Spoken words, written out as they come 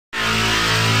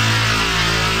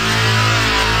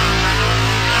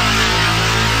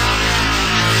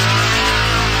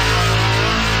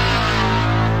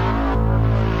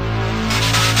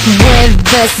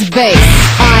this bass,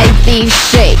 I thee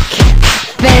shake.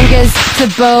 Fingers to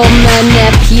bow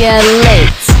manipulate.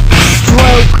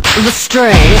 Stroke the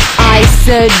string, I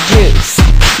seduce.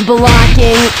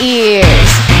 Blocking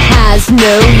ears has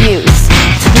no use.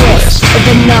 Twist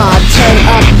the knob, turn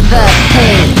up the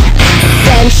pain.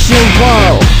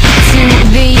 Sensual to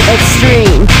the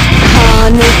extreme.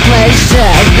 Carnal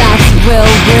pleasure that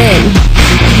will bring.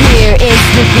 Here is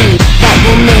the beat that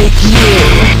will make you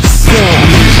sing.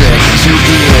 Music to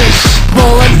ears,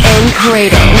 Bullet in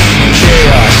cradle,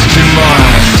 chaos to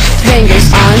mind, fingers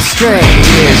on string,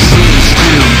 disease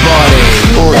to body,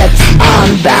 lips on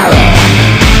barrel,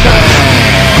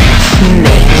 bang,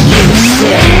 make you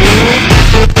sing.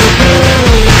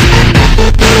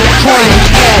 Crank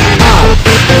it up,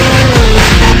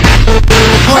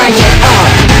 crank it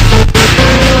up,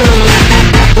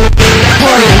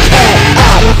 crank it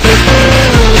up,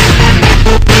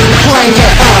 crank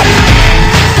it up.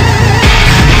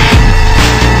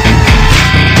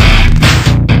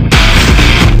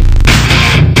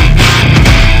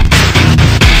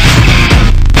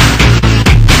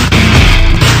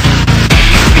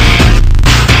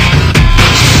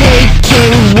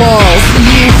 Walls,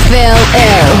 you feel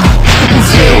ill,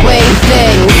 doing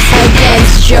things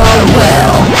against your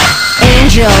will.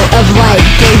 Angel of light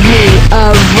gave me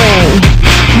a ring.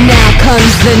 Now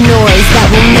comes the noise that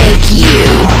will make you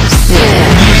sing.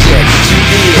 music to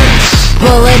ears,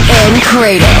 Bullet in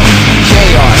cradle,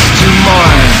 chaos to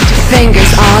mind,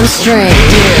 fingers on string,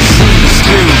 disease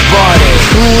to body,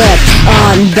 lips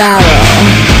on barrel,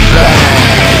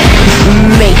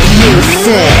 bang, make you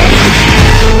sing.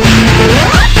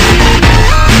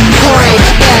 Crank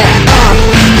it up,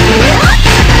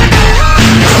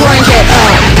 crank it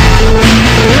up, crank it up,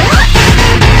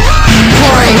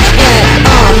 crank it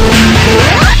up,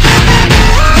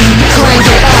 crank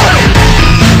it up, crank it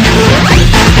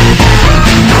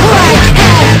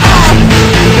up,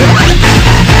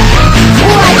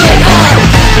 crank it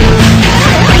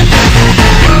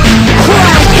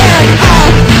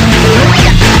up,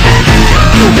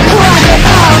 crank it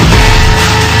up.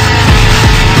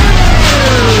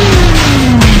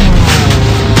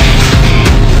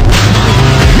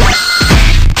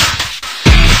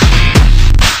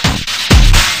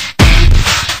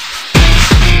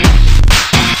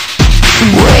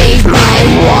 Wave my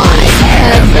wand,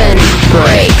 heaven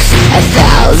breaks.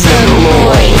 1,000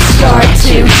 loins start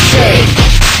to shake.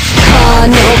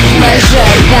 Carnal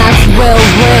pleasure that will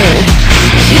win.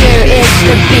 Here is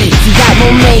the beat that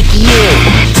will make you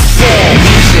sing.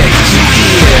 music to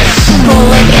ears,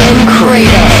 Bullet in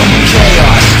cradle,